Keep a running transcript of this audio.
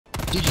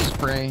GG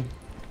spray.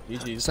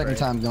 GG Second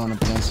time going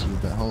up against you,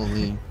 but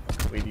holy.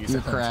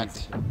 You're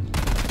cracked.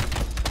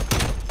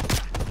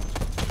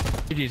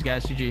 GG's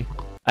guys, GG.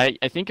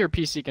 I think your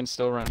PC can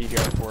still run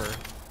DDR4,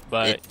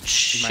 but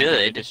it you might need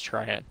to should. just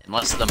try it.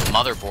 Unless the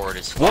motherboard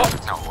is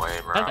fucked. No way,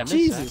 bro.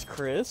 Jesus,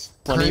 Chris.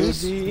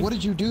 Chris, what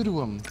did you do to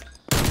him?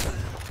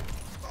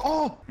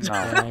 Oh!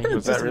 No,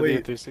 was that really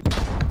a 360?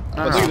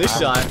 Oh, look at this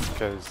shot.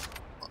 Because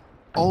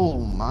Oh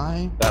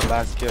my. that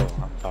last kill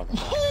I'm talking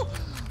about.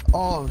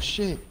 Oh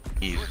shit.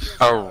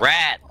 A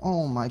rat.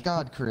 Oh my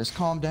god, Chris,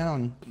 calm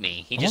down.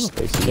 Me. He I wanna just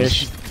play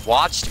Fish.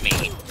 watched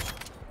me.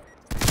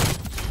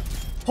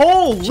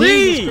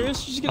 Holy! Jesus,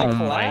 Chris, you just Oh gonna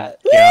my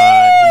clap.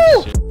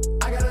 god. He's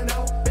I gotta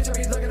know, bitch, I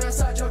be looking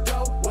outside your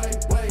door.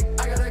 Wait,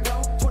 I gotta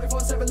go.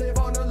 24/7 live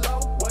on the low.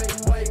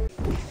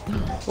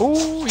 Wait.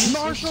 Oh, he's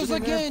Marshalls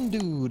again,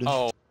 dude.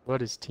 Oh,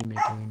 what is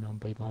teammate doing on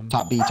B bomb?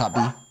 Top B, top B.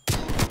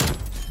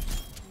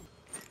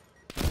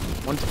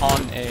 One's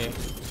on A.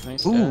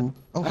 Nice. Ooh.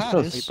 Oh, Wait,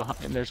 Haddis.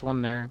 and there's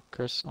one there,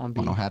 Chris, on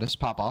B. Oh no, Haddis.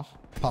 Pop off.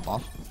 Pop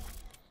off.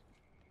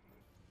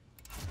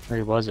 Where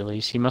he was at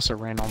least. He must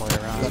have ran all the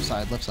way around. Left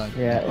side, left side.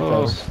 Yeah, it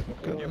Oh. does.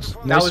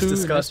 That was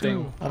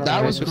disgusting.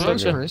 That was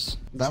gross, Chris. Chris.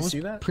 That you was see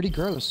that? pretty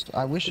gross.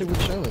 I wish it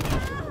would show it.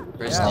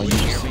 Chris, Oh, did you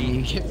you hear see me?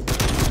 me get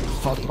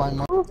fucked by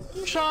my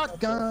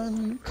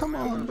shotgun. Come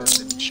on, bro.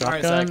 Alright,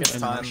 Shotgun Zach, it's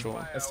and time. Marshall.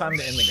 It's time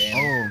to end the game.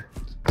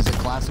 Oh, is it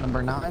class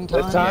number 9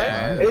 time?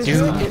 Yeah. Is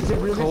Dude, it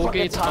really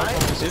Colgate's fucking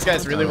time? These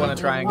guys really want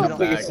to try and come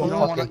back.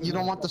 You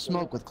don't want the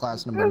smoke with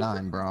class number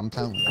 9, bro. I'm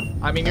telling you.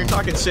 I mean, you're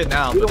talking shit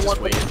now, You but don't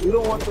just want wait. the, you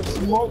don't want the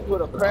smoke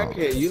with a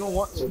crackhead. You don't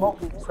want smoke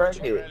with a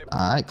crackhead.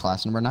 Alright,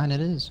 class number 9 it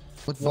is.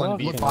 Look,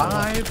 look, look,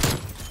 bottom,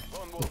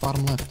 1v5. look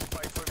bottom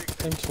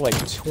left. I'm to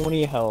like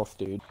 20 health,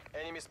 dude.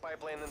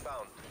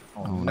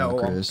 Oh No, no,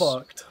 I'm Chris.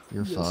 fucked.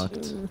 You're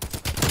fucked.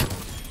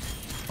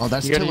 Oh,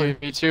 that's You gotta killer.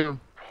 do Me2.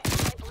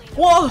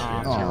 Whoa!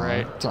 Oh, Oh, you're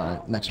right. It's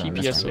alright. Next round.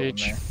 next round.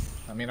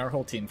 PPSH. I mean, our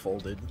whole team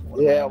folded.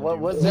 Yeah,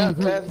 what's that?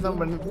 Class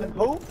number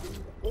who?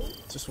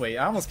 Just wait.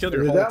 I almost killed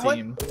your Is whole that one?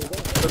 team.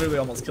 Literally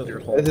almost killed your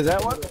whole. Is it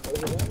that one?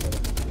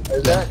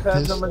 Is that class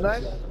His- number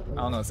 9? I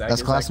don't know, Zach.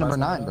 That's is class that number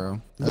 9,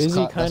 bro. That's Lizzie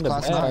that's kind of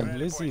class bad. 9.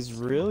 Lizzie's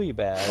really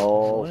bad.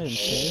 Oh, 1 in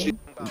 10.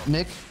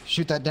 Nick,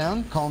 shoot that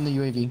down. Call him the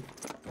UAV.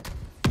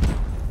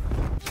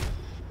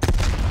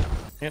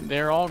 And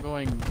they're all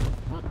going.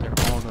 What? They're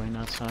all going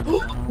outside.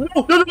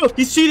 No!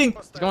 He's cheating!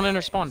 He's going in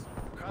their spawn.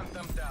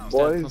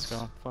 boys. Let's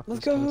go. Fuck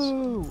Let's these guys.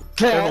 go.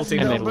 Their whole team.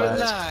 And they Number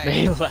left. 9.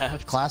 They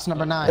left. Class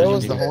number 9 That wins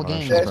was the whole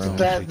game, That's bro.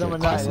 class number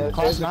 9. Class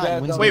That's 9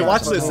 class wins number Wait, the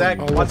watch whole this, Zach.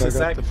 game. Watch this,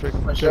 Zach.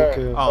 Sure.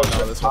 Oh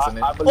no, this wasn't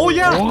it. Oh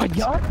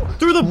yeah!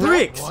 Through the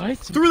bricks! What?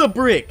 Through the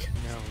brick!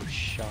 No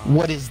shot.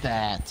 What is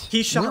that?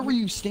 He shot Where me. were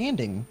you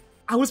standing?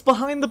 I was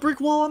behind the brick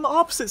wall on the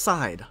opposite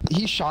side.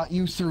 He shot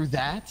you through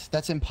that?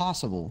 That's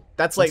impossible.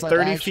 That's like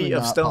 30 actually feet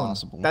of not stone.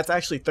 possible. That's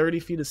actually 30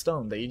 feet of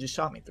stone that you just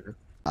shot me through.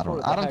 I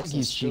don't think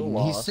he's cheating.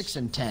 He's 6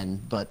 and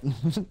 10, but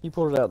He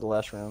pulled it out the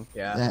last round.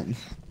 Yeah, that,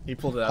 he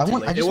pulled it I out too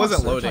want. late. I It just want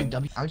wasn't search on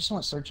loading. I just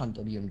want to search on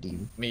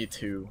WMD. Me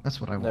too.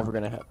 That's what I want. Never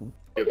gonna happen.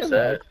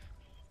 Upset.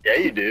 Yeah,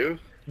 you do.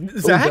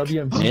 Zach?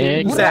 Nick. What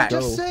did I Zach.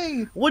 just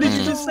say? What did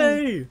you just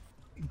say?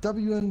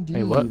 WMD.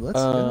 Hey, what? Let's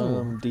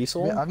go.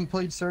 Diesel? I haven't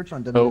played search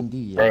on Oh,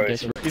 WMD bro, yet.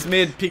 Guess He's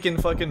mid peeking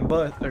fucking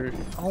butt. Or,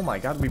 oh my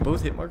god, we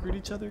both hit markered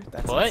each other?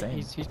 That's What?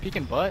 insane. He's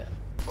peeking butt.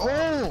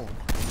 Oh!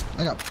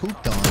 I got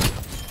pooped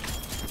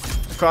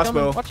on.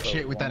 Crossbow. Watch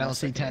Shit with that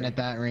LC-10 at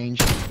that range.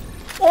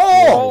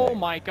 Oh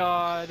my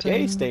god.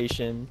 Gay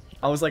station.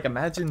 I was like,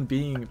 imagine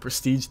being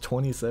Prestige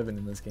 27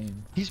 in this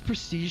game. He's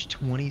Prestige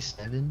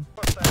 27.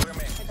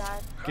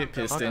 Get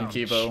pissed in,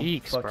 Fucking Kibo.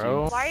 cheeks, Fuck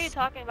bro. Why are you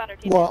talking about our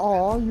team?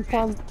 You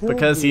found you.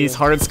 Because he's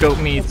hard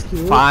scoped me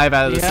 5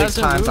 out of the 6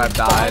 times I've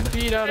died. 5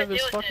 feet out of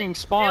his fucking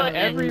spawn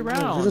every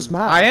round.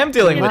 I am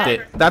dealing with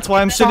it. That's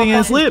why I'm shitting in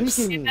his lips.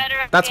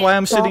 That's why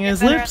I'm shitting in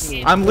his lips.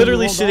 I'm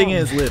literally shitting in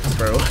his lips,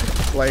 bro.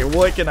 Like,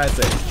 what can I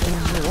say?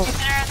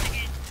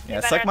 Yeah,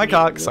 suck my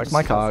cock, suck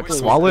my cock,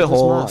 swallow it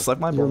whole, suck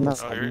my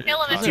balls. Kill him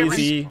if It's you're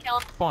easy. Kill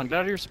him. Spawn, get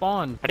out of your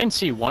spawn. I didn't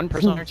see one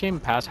person on your team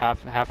pass half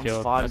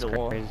field. That's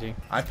crazy.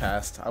 I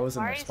passed. I was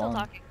in Why are their you still spawn.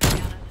 talking? to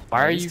me on it?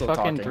 Why are He's you still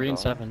fucking talking, 3 and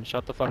bro. 7?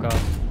 Shut the fuck up.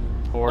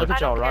 Or Look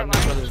at y'all riding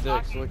each other's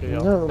dicks. Look at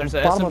y'all. There's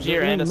an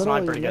SMG and a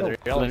sniper together.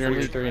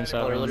 literally 3 and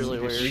 7.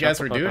 You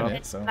guys were doing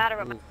it, so. Matter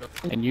of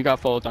And you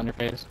got bullets on your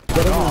face.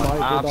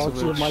 Oh,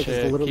 Absolute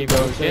shit.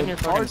 Kibo, get in your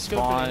fucking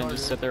spawn and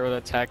just sit there with a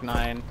Tech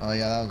 9. Oh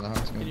yeah, that was a hard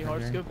scope. Can you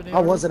hard scope it? I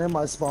wasn't in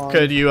my spawn.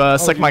 Could you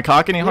suck my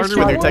cock any harder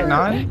with your Tech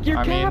 9? You're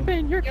I mean,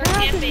 camping! You're You're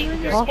camping! camping. You're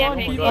in your You're spawn,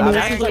 camping. Kibo. I mean,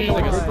 That's this is like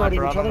actually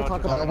a a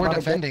sniper. We're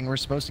defending. We're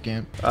supposed to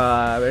camp.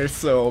 they're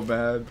so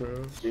bad,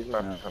 bro. He's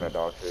not kind of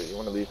dog shit. You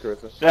want to leave,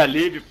 Carissa? Yeah,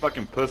 leave, you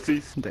fucking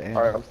pussies. Damn.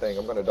 Alright, I'm staying.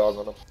 I'm gonna dog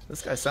on him.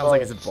 This guy sounds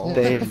like he's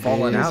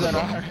falling out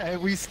of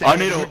him. We stay. I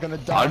need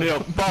a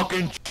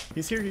fucking.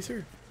 He's here, he's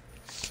here.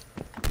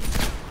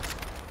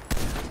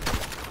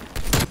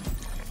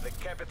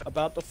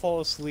 About to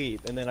fall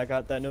asleep, and then I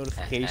got that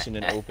notification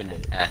and opened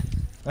it.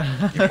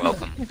 You're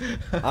welcome.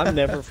 I'm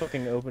never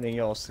fucking opening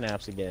y'all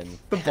snaps again.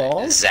 The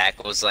balls?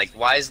 Zach was like,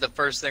 why is the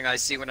first thing I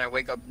see when I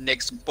wake up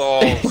Nick's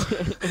balls?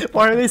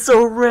 Why are they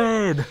so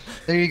red?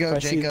 There you go,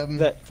 Jacob.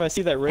 If I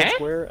see that red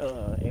square,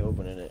 I ain't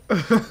opening it.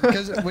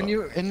 Because when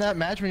you in that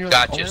match, when you're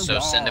Gotcha, like, oh, so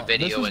send a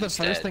video this was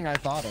instead. the first thing I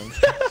thought of.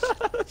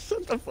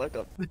 Shut the fuck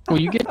up. Will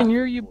you get in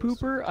here, you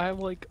pooper? I have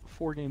like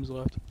 4 games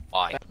left.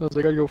 Why? I was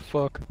like, I go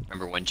fuck.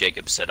 Remember when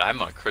Jacob said, I'm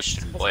a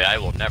Christian boy, I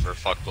will never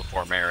fuck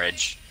before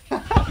marriage.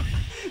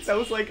 That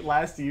was like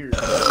last year.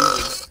 That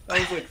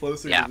was like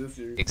closer Yeah, to this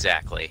year.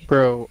 exactly.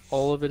 Bro,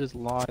 all of it is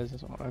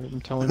lies.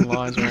 I'm telling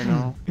lies right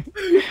now.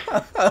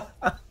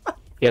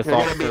 Yes,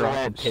 officer,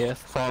 I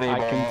contest.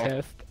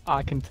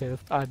 I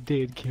contest. I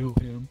did kill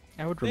him.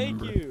 I would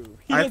remember. Thank you.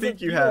 I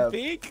think you have.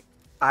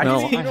 I No,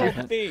 think I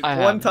haven't. I one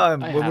haven't.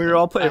 time I when we were haven't.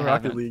 all playing I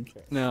Rocket haven't. League.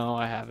 No,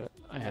 I haven't.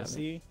 I haven't.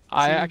 See?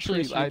 I See, actually,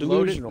 Chris, you're I loaded.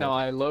 delusional. No,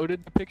 I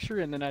loaded the picture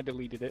and then I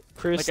deleted it.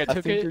 Chris, like I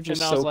took think it you're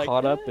just and I was so like,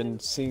 caught up in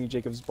seeing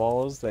Jacob's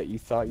balls that you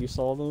thought you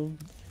saw them.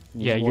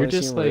 You Yeah, wanna you're see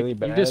just them like really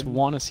you just bad.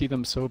 want to see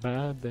them so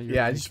bad that you're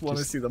Yeah, I like, just want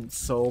to see them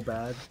so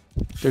bad.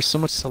 There's so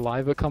much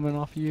saliva coming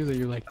off of you that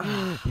you're like,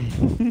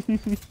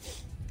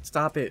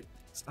 Stop it.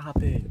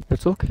 Stop it.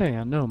 it's okay.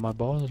 I know my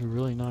balls are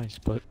really nice,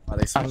 but Are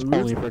they I'm smooth?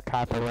 only for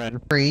Catherine.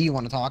 Free, you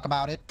want to talk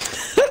about it?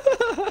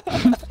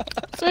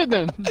 Say it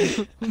then.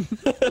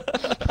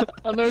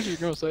 I know what you're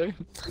gonna say.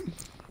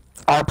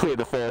 I plead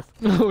the fifth.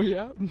 Oh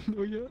yeah,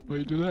 oh yeah. Why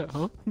you do that,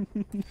 huh?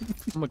 I'm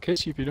gonna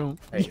kiss you if you don't.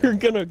 Hey, You're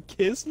gonna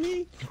kiss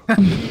me?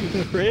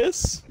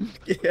 Chris?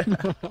 yeah.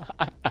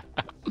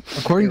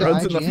 According to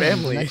runs in the IGN,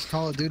 family. the next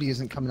Call of Duty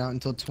isn't coming out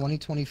until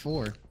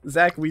 2024.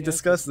 Zach, we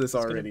discussed this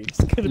already.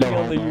 It's gonna be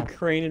on the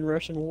Ukraine and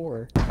Russian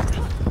war.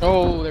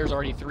 Oh, there's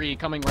already 3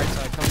 coming right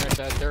side. Coming right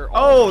side. They're Oh,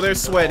 all they're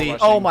rushing, they're all sweaty.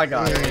 rushing. Oh my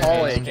god. Yeah.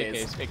 All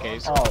AKs. AKs.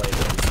 AKs. All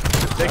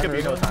AKs. There could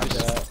be no time.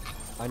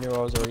 I knew I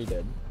was already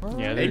dead.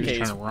 Yeah, they're just AKs.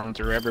 trying to run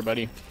through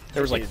everybody.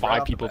 There was like AKs right 5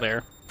 off the people bat.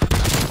 there.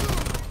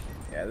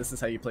 Yeah, this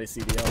is how you play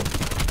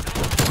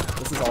CDL.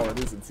 This is all it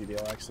is in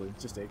CDL, actually.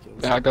 Just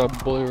AKs. I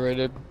got blue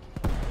rated.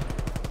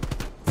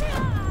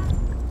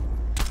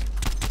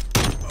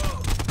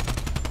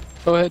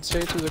 Go ahead,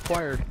 states is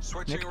acquired.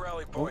 Nick?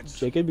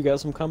 Jacob, you got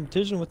some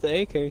competition with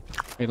the AK.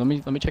 Wait, let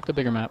me check the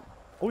bigger map.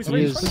 Oh, he's He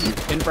right in is front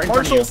of you. in front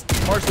Marshals!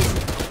 of Marshals! you.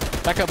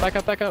 Back up, back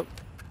up, back up.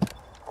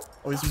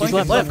 Oh, he's He's flanking.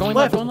 left, going left,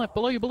 left. going left.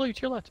 Below you,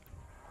 to your left.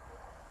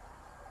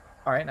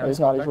 Alright, now He's he's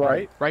not, back he's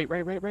right.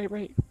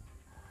 Right.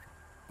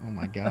 Oh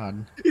my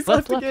god. He's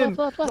Left. again.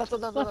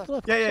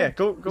 Yeah.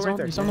 Go He's right on,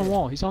 there. he's on the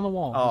wall. He's on the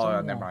wall. He's Oh, on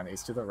the never wall. mind.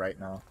 He's to the right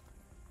now.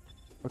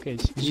 Okay,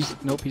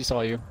 nope, he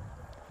saw you.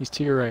 He's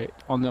to your right,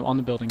 on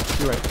the building.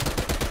 To your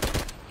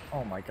right.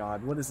 Oh my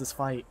god, what is this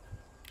fight?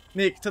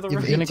 Nick, to the Give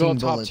right. He's gonna go 18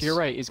 up top bullets. to your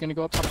right. He's gonna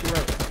go up top to your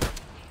right.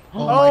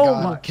 Oh my Oh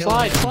god. my- Kill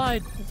Slide, him.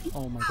 slide.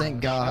 Oh my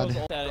Thank gosh.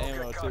 god. Out of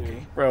ammo too.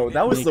 Bro,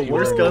 that was the Nick,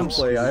 worst you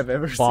gunplay I've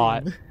ever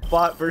bot. seen.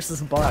 Bot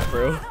versus bot,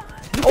 bro.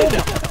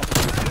 Oh!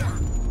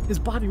 His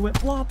body went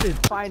flopping.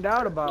 Find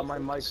out about my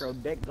micro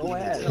dick. Go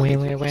ahead.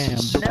 Wham.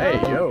 Hey,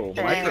 yo,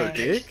 micro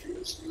dick?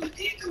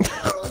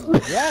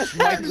 Yes,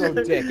 micro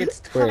dick.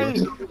 It's tiny.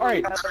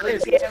 Alright, Brother,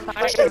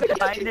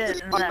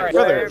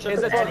 is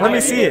it let me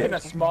see it. and a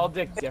small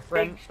dick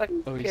different?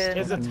 Oh, he's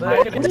Is it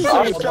tiny.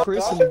 tiny?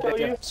 Chris and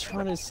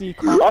trying to see.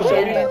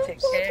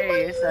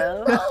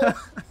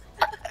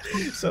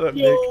 Shut up,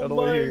 Nick. I don't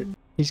want to hear it.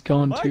 He's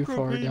going too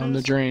far down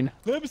the drain.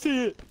 Let me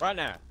see it right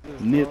now.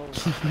 Nip.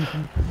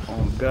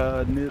 Oh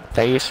god, nip.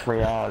 Face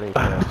reality.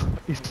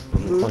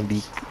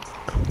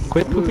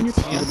 Quit pooping your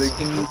pants.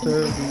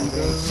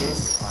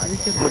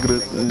 Look at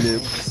it,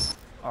 lips.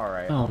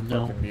 Alright, Oh, I'm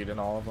no. fucking muting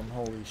all of them.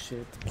 Holy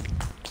shit.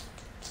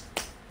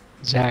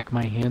 Zach,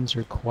 my hands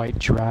are quite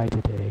dry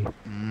today.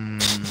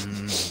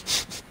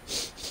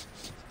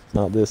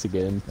 Not this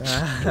again.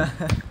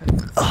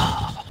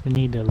 I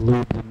need to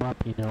lube them up,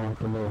 you know,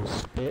 with a little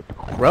spit.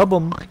 Rub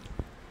them.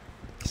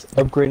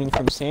 Upgrading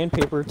from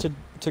sandpaper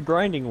to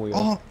grinding wheel.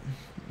 Oh,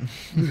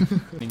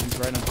 He's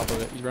right on top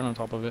of it. He's right on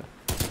top of it.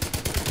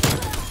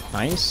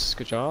 Nice,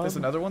 good job. There's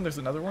another one. There's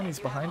another one. He's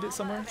behind it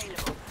somewhere.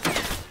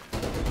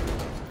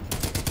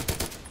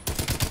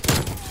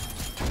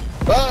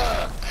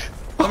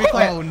 Let me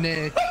plant. oh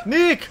Nick.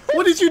 Nick,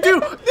 what did you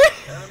do?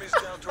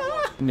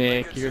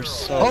 Nick, you're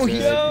so Oh, good.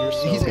 You're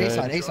so he's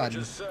good. A side.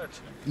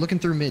 Looking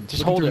through mid. Just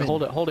looking hold through it, mid.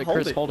 hold it, Hold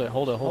Chris, it. hold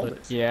it.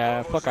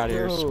 Yeah, fuck out of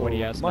here,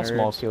 sweaty ass My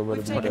small nerds. kill would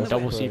have been Fucking best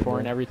double play, C4 and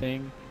but-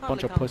 everything.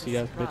 Bunch of pussy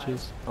ass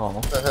bitches. Oh.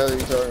 What the hell are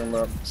you talking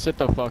about? Sit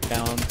the fuck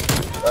down.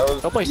 That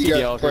was, Don't play you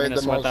guys CDL if you're played gonna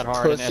the sweat that most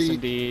hard in pussy-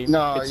 S&D.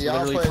 No, It's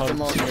y'all literally played the pubs,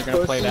 most and you're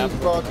gonna play that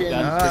pussy for fucking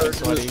that's search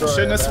sweaty. destroyer.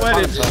 Shouldn't have That's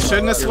sweated. what Shouldn't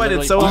have You're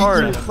sweated so literally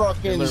hard. You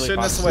fucking Literally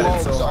Shouldn't have five sweated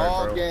and so smoked hard,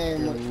 all bro.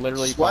 game. You're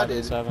literally 5 Sweated.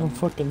 and 7. I'm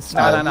fucking Nah,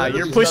 sorry. nah.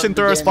 You're pushing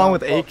through our spawn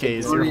with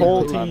AKs. Your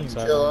whole team.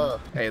 Chill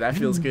up. Hey, that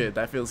feels good.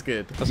 That feels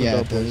good. Yeah,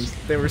 it does.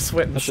 They were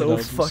sweating That's a so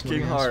dub.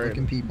 fucking hard.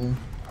 Fucking people.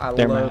 I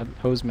They're love. mad.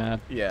 Ho's mad.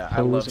 Yeah, I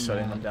Hoes love are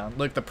shutting mad. them down.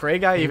 Look, the prey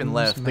guy even Hoes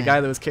left. The mad. guy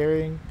that was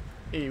carrying,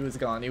 he was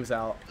gone. He was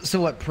out.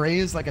 So what? Prey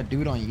is like a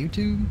dude on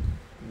YouTube?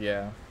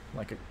 Yeah.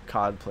 like a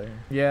COD player.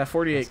 Yeah,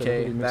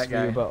 48K. That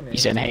guy. He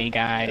said, "Hey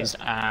guys,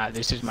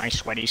 this is my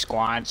sweaty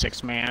squad,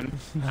 6-man.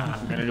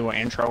 I'm gonna do an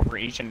intro for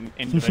each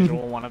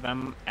individual one of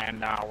them,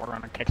 and we're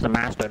gonna kick some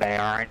ass today.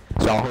 All right.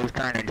 So who's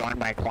trying to join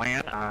my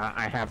clan?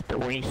 I have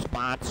 3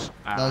 spots.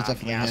 That was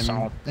definitely him.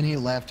 So... Then he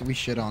left. We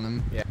shit on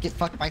him. Yeah. Get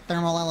fucked by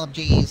thermal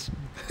LMGs.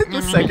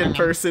 The second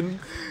person,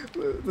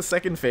 the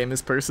second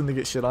famous person to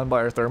get shit on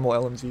by our thermal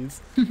LMGs.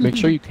 Make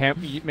sure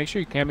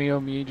you cameo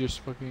me, just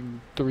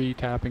fucking 3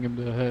 tapping him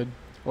to the head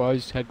while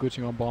he's head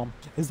glitching on bomb.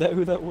 Is that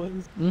who that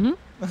was? Mm-hmm.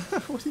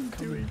 What are you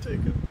doing,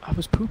 Jacob? I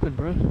was pooping,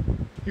 bro.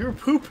 You were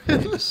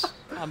pooping.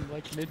 I'm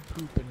like mid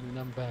pooping and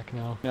I'm back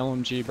now.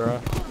 LMG, bro.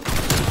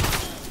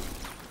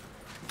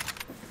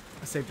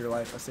 I saved your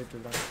life. I saved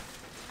your life.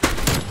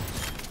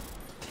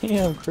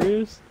 Damn,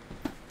 Chris.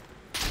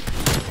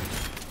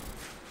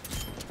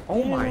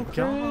 Oh my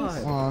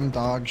god. Oh, I'm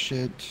dog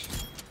shit.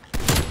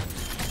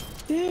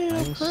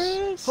 Damn,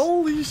 Chris.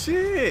 Holy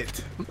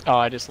shit. Oh,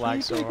 I just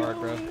lagged so hard,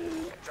 bro.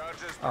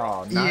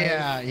 Oh,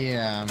 nice.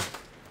 Yeah.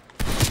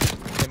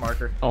 Hit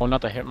marker. Oh,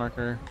 not the hit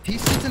marker. He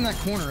sits in that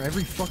corner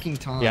every fucking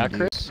time. Yeah,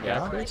 dude. Chris.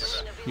 Yeah,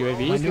 Chris.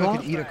 UAV. I knew I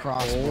could eat a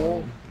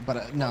crossbow,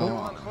 but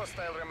no.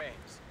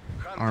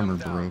 Armor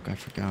broke. I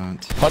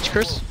forgot. Clutch,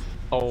 Chris.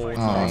 Oh,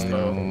 it's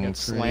no, Get Chris.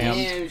 slammed.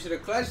 Damn, you should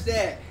have clutched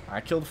that.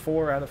 I killed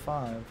 4 out of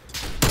 5.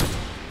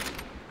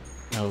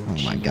 Oh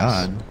my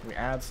god. We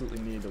absolutely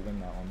need to win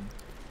that one.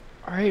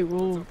 All right,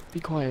 well, be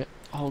quiet.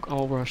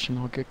 I'll rush and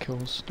I'll get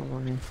kills. Don't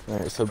worry.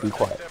 Alright, so be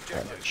quiet.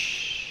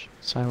 Shh.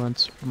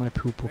 Silence, or my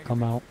poop will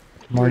come out.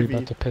 I'm already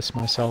about to piss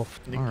myself.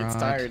 Nick gets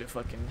tired at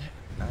fucking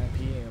 9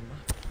 p.m.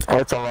 Oh,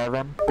 it's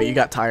 11. But you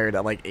got tired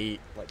at like 8.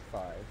 Like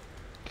 5.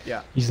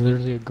 Yeah. He's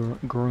literally a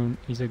grown.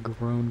 He's a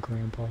grown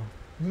grandpa.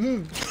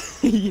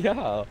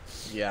 Yeah.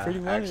 Yeah, pretty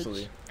much.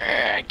 actually.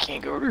 I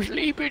can't go to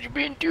sleep. It's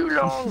been too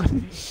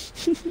long.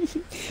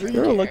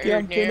 You're lucky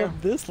I'm getting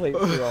up this late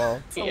for y'all.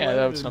 Yeah,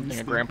 that was something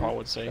a grandpa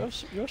would say.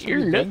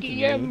 You're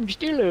lucky I'm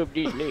still up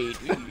this late.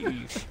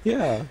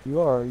 Yeah, you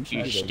are.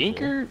 You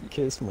stinker.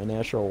 Kiss my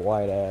natural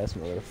white ass,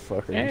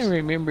 motherfuckers. I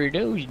remember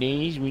those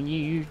days when you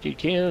used to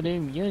tell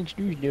them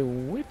youngsters to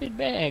whip it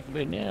back,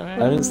 but now I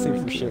didn't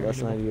sleep for shit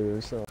last night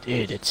either, so.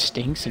 Dude, it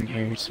stinks in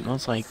here. It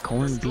smells like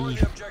corned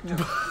beef.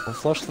 Well,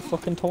 flush the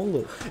fucking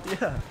toilet.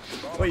 Yeah.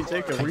 Wait,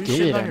 Jacob, were you I shitting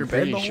did, on your I'm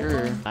bed the pretty whole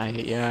sure. time?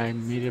 Yeah, I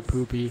made a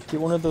poopy.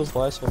 Get one of those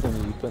Lysol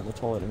things you put in the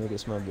toilet and make it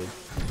smell good.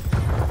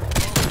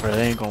 Bro,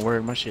 they ain't gonna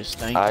work. My shit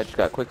stinks. I just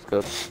got quick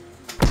scope.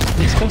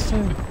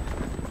 Disgusting.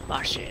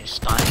 My shit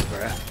stinks,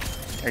 bro.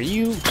 Are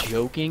you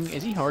joking?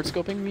 Is he hard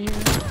scoping me here?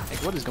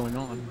 Like, what is going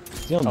on?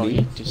 Is he on Oh,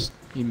 B?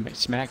 he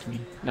smacked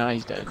me. Nah,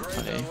 he's dead.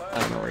 Okay. I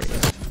don't know where he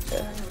is.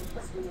 Yeah.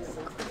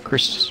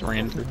 Chris just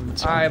ran through him.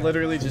 I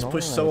literally just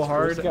pushed so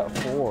hard. Chris got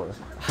 4.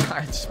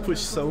 I just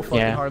pushed so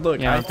fucking hard.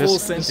 Look, yeah, I full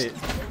sent it.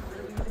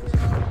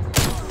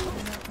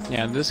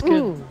 Yeah, this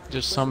kid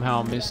just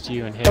somehow missed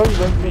you and hit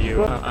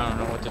you. I don't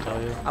know what to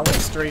tell you. I went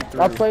straight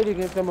through. I played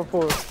against them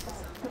before.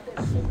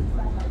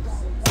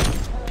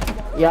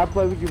 Yeah, I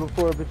played with you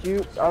before, but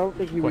I don't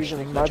think you were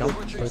using a sniper.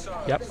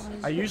 Yep.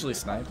 I usually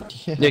snipe.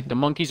 Nick, the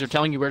monkeys are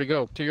telling you where to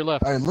go. To your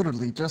left. I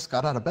literally just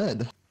got out of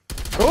bed.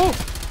 Oh!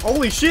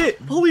 Holy shit!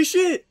 Holy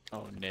shit!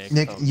 Oh, Nick.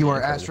 Nick, oh, you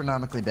are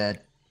astronomically dead.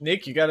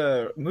 Nick, you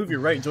gotta move your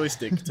right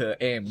joystick to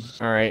aim.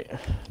 Alright,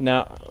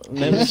 now,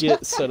 let me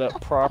get set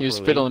up properly. He was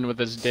fiddling with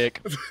his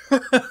dick.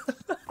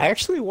 I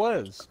actually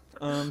was.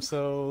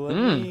 So let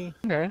me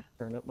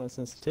turn up my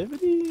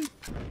sensitivity.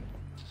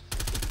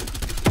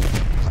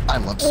 I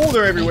love Oh,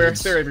 they're everywhere.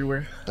 They're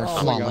everywhere. They're Oh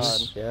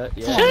flawless. my god.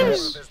 Yeah.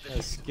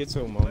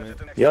 Schizo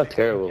moment. You're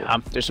terrible. Yeah,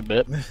 just a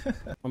bit.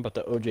 I'm about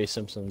to O.J.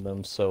 Simpson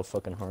them so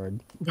fucking hard.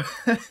 But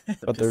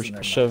Pissing they're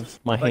their shove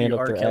my Thought hand you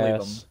up their R.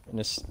 Kelly'd ass, and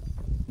it's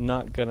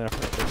not gonna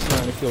hurt. It's not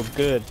gonna feel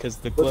good because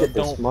the glove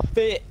don't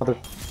fit.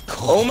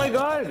 Oh my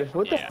god!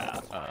 What the? Yeah.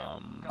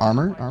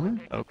 Armor?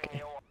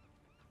 Okay.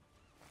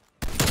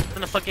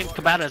 In the fucking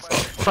Cabana's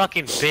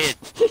fucking bid.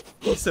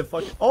 He said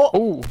fucking. Oh!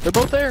 Oh, they're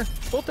both there.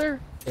 Both there.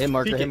 Hit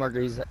marker, Peek it. hit marker.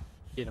 He's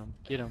Get him.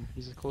 Get him.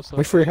 He's a close up.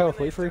 Wait for your health.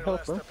 Wait for your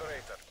health, bro.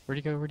 Where'd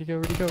he go? Where'd he go?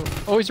 Where'd he go?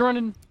 Oh, he's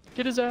running.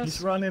 Get his ass.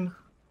 He's running.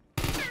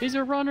 He's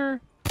a runner.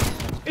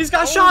 He's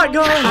got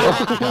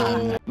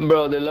shotgun!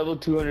 Bro, they're level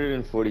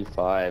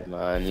 245,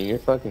 man. You're a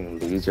fucking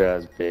loser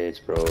ass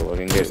bitch, bro.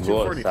 Fucking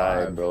go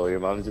outside, bro.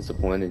 Your mom's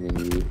disappointed in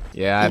you.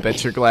 Yeah, I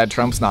bet you're glad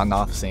Trump's not in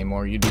office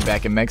anymore. You'd be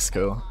back in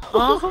Mexico.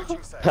 Wow,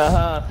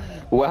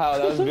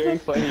 that was very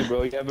funny,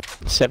 bro. You have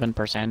 7%.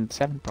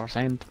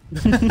 7%.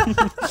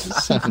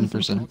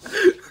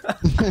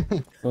 7%.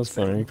 That was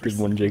funny. Good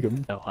one,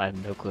 Jacob. No, I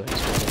have no clue.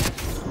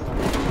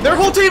 Their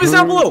whole team is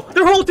down below!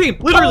 Their whole team!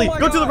 Literally!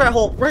 Go to the rat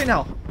hole right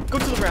now! Go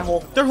to the rat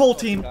hole. Their whole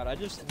team. God, I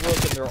just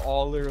looked and they're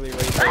all literally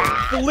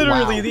right there.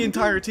 Literally the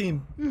entire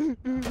team.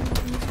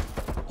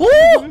 All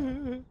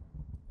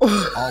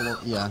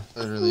of, yeah,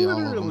 literally all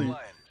of them.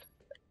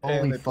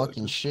 Holy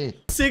fucking shit.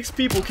 6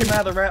 people came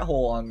out of the rat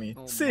hole on me.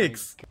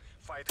 6.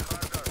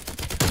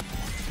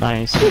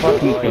 Nice.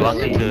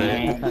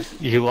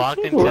 You walked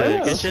into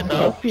the kitchen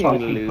though.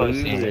 Fucking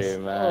loser,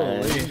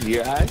 man.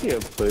 You're actually a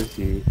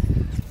pussy.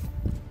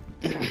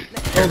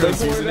 Oh, they're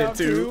using it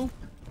too.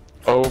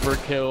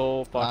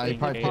 Overkill he fucking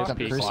probably picked up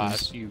ASP Chris's.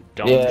 class, you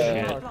dumb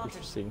Yeah.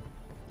 shit.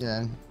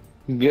 Yeah.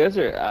 You guys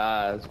are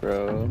ass,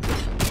 bro.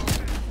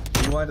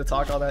 You wanted to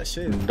talk all that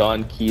shit.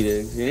 Don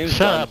Keating.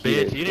 Shut up,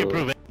 bitch. You didn't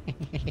prove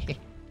it.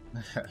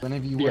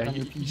 Whenever you work on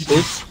your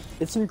PC.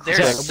 It's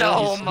incredible. There's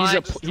so much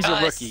He's a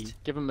dust. rookie.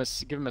 Give him a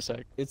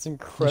sec. It's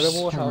incredible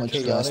There's so how much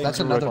dust. chaotic That's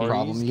your another parties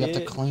problem. You have to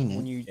get clean it.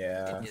 when you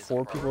Yeah.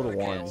 4 people to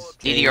 1.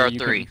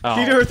 DDR3.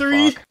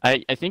 DDR3? Fuck.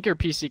 I think your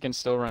PC can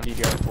still run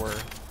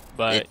DDR4,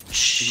 but It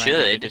you might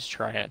have to should, just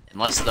try it.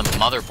 unless the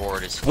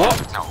motherboard is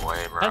fucked. No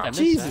way, I bro. missed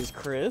Jesus,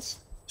 Chris.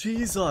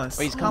 Jesus.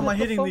 Wait, How am I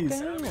hitting Fuck these?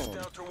 down.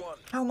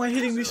 How am I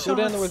hitting these shots? Go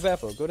down there with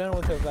Vapo. Go down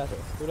with Vapo.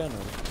 Go down there.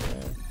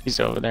 Yeah. He's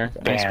over there.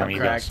 Damn, he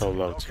got cracked. so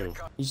low too.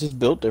 He's just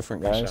built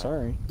different, guys.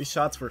 Sorry. These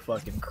shots were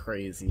fucking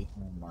crazy.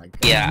 Oh my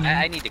god.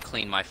 Yeah, I need to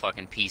clean my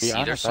fucking PC.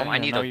 Yeah, There's I so I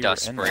didn't need know a you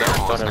dust were in sprayer. there. I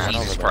thought it was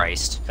Jesus over there.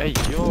 Christ. Hey,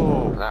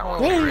 yo. That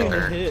one What right did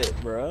there.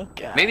 hit, bro?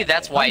 Maybe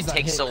that's why it How does that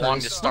takes hit, so long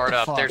Chris? to start What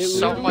up. the fuck? There's It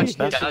so literally much hit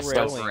the dust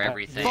railing. over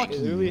everything. Fuck It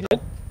you. literally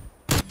hit.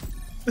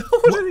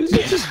 What did he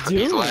just do?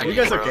 He's lagging, You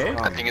guys bro. okay?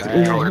 I think his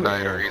controller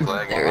died or he's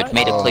lagging. There, it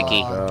made it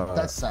clicky.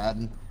 That's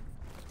sad.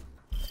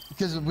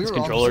 Because we were all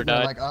controller sitting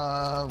there died.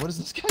 like, what is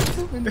this guy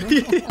doing?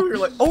 We were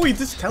like, oh, he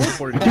just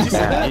teleported. Did you see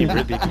Yeah, that? he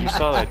really, you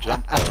saw that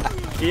jump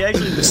though. He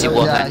actually did. See,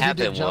 what yeah, that he happened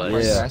did jump was-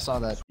 right there. I saw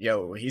that.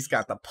 Yo, he's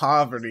got the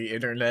poverty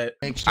internet.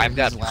 Make sure I've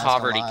got he's last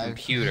poverty alive.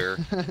 computer.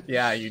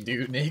 Yeah, you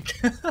do, Nick.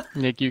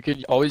 Nick, you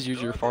could always use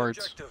your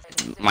farts.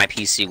 My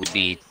PC would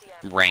be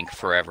rank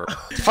forever.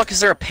 The fuck is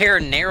there a pair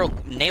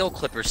of nail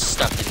clippers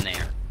stuck in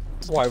there?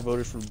 That's why I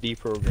voted for B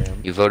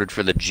program. You voted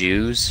for the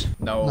Jews?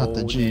 No, Not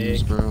the Jews,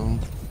 Nick. bro.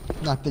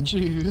 Not the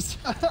Jews.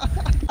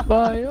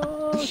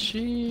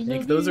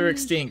 Nick, those are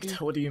extinct.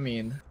 What do you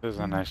mean? It was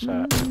a nice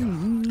shot.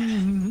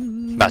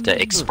 About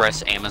to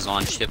express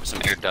Amazon ship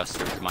some air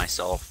duster to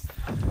myself.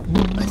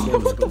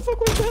 What the fuck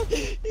was that?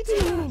 He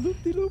did a little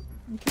loop-de-loop.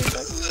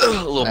 A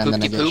little And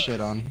then I poopy get poop.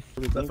 shit on.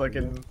 The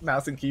fucking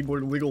mouse and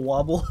keyboard wiggle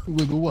wobble.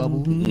 Wiggle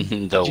wobble.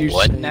 The you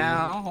what say-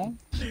 now?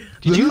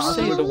 Did you Huh?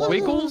 say the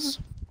Wiggles?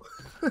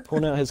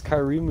 Pulling out his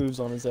Kyrie moves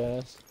on his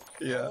ass.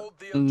 Yeah.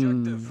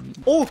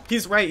 Oh,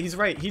 he's right. He's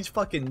right. He's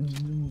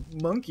fucking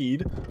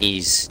monkeyed.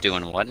 He's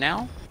doing what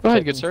now? Go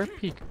ahead, good sir.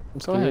 Peek.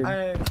 Go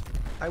ahead.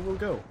 I will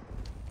go.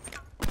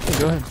 Hey,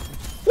 go ahead.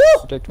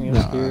 Protect me,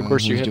 Nah, I'm scared. Of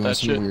course you he's hit doing that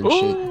some shit. weird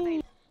shit.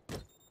 Ooh.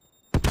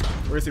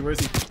 Where is he? Where is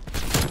he?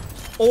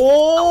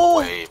 Oh!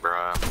 Wait,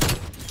 bro.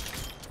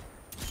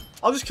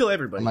 I'll just kill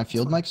everybody. Am I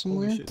field mic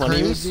somewhere? Holy shit. Chris,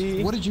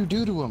 Crazy. what did you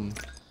do to him?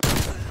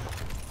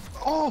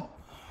 Oh!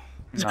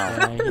 No,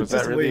 was Just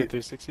that really a wait.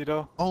 360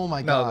 though? Oh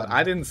my No, god.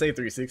 I didn't say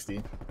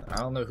 360. I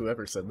don't know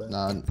whoever said that.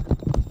 Nah.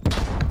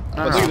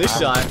 But look at this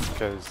shot.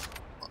 Because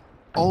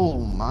Oh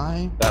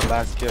my. that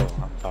last kill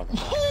I'm talking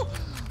about.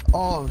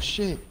 Oh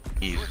shit.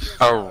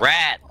 A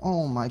rat!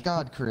 Oh my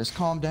god, Chris,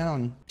 calm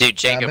down. Dude,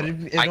 Jacob, but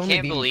it'd I only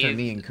can't be for me believe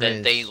and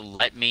that they Chris.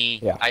 let me.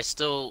 Yeah. I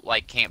still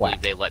can't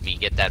believe they let me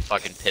get that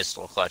fucking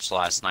pistol clutch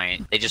last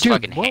night. They just Dude,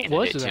 fucking what handed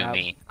was it to that?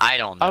 me. I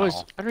don't know. I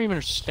don't even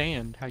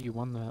understand how you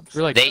won that.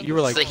 You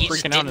were like he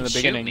just freaking out in didn't the shoot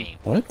beginning. me.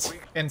 What?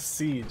 And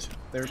Siege.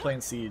 They were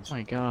playing Siege. Oh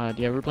my god,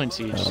 yeah, we're playing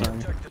Siege. Sorry.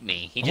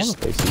 He I wanna just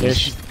play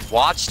Siege.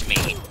 watched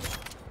me.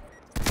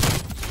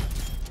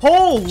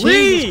 Holy!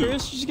 Jesus,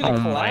 Chris, you just get a Oh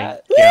my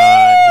clap.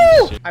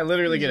 god. I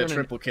literally He's get a running-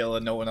 triple kill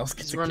and no one else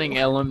gets He's a running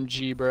kill.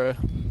 LMG, bro.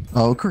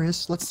 Oh,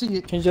 Chris, let's see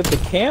it. Change up the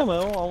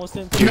camo, almost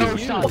didn't Dude, think no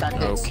you. shot.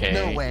 Okay.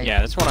 No way. Yeah,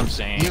 that's what I'm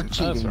saying. You're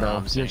cheating, that's what bro.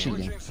 I'm You're saying.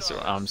 cheating. That's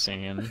what I'm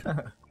saying.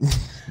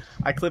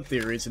 I clipped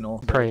the original.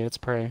 Pray, it's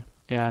pray.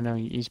 Yeah, I know.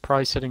 He's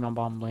probably sitting on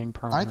bomb laying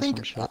prone. I or think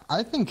some shit.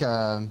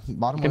 bottom You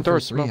can 1 throw a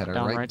 3 smoke had it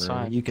down right, right bro.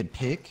 side. You could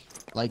pick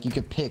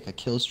a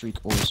kill streak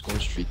or a score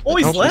streak. Oh,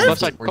 he's But left? those Left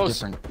side were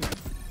post. different.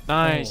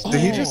 Nice.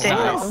 Did he just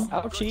Nice.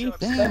 Ouchie.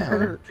 Damn. That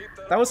hurt.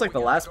 That was like the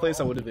last place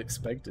I would have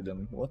expected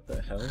him. What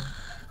the hell?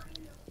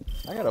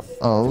 I got a.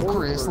 Oh,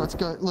 Chris, let's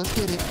go. Let's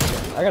get it.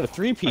 I got a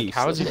 3-piece. Like,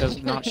 how is he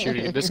just not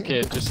shooting? This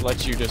kid just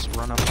lets you just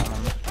run up on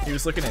him. He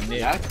was looking at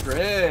Nick. Yeah,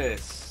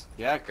 Chris.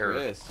 Yeah,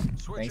 Chris.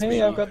 Thanks, Hey,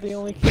 baby. I've got the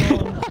only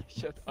kill on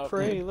Shut up.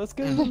 Pray. Let's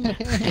go.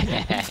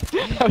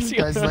 How's he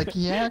Guys gonna- like,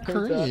 yeah,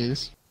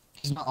 Chris.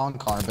 He's not on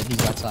car, but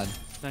he's outside.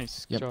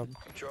 Nice. Yep. Good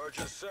job.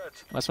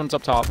 Last one's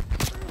up top.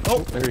 Oh,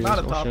 There he not is.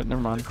 at Oh top. shit,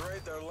 never mind.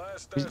 Right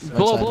Blow,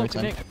 side, blow, right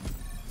side. Nick.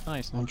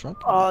 Nice. On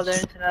truck. Oh,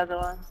 there's another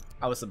one.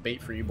 I was a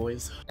bait for you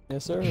boys.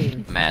 Yes, sir.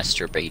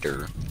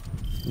 Masturbator.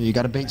 You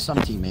gotta bait some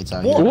teammates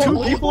out Whoa, here.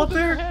 two people up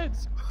there?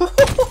 Heads.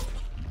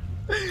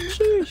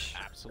 Sheesh.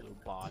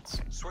 Absolute bots.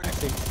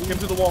 Get him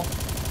to the wall.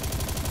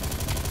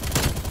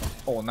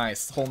 Oh,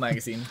 nice. Whole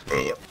magazine.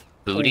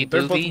 Booty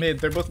They're both booty. mid.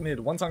 They're both mid.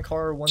 One's on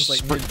car, one's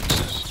like mid.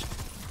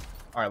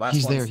 Alright, last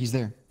He's one. there. He's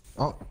there.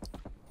 Oh,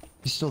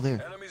 he's still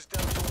there.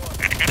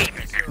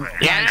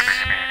 Yes.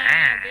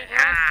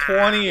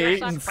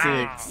 28 and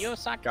 6. You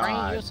suck,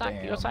 God you suck,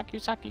 damn. you suck, you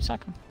suck, you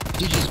suck.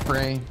 GG's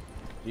spray.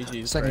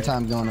 GG's Second spray.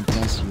 time going up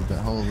against you, but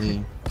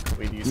holy,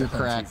 We'd use you're it on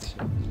cracked.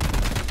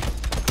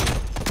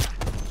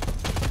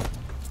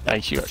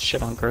 Nice, you got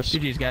shit on, Chris.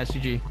 GG's, guys,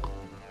 GG.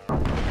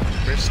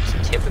 GG.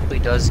 first typically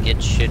does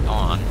get shit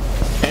on.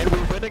 And we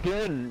win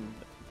again.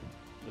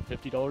 The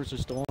 $50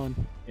 is still on.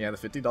 Yeah, the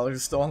 $50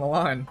 is still on the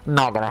line.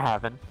 Not gonna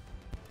happen.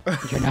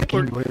 You're not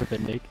getting away with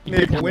it, Nick.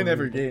 Nick, win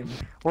every game.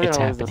 We're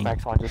gonna lose this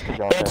next one just because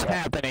y'all It's said that.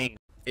 happening.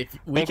 If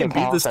we can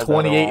beat this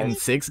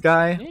 28-6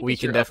 guy, Yeah, we get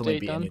can your definitely update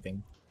beat done.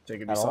 anything.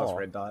 Jacob, you At saw his all.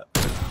 red dot.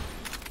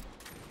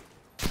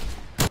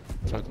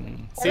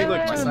 Fucking. See,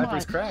 look, my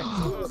sniper's cracked.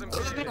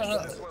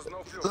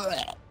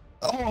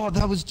 Oh,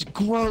 that was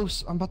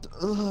gross. I'm about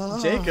to.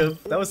 Jacob,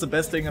 that was the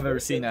best thing I've ever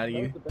seen out of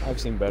you. I've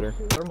seen better.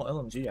 Thermal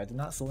LMG, I did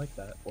not select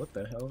that. What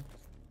the hell?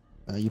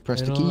 You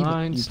pressed the key. You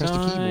pressed the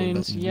keyboard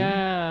button.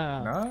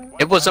 Yeah. Nah,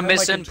 It was a I had my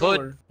misinput.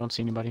 controller. Don't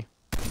see anybody.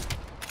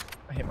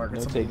 I hit Margaret.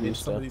 No Somebody take did new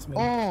some of these men.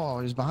 Oh,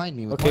 he's behind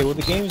me. With Okay, my- well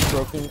the game's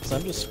broken because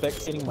I'm just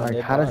spectating my Like,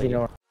 dead how does he body.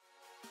 know?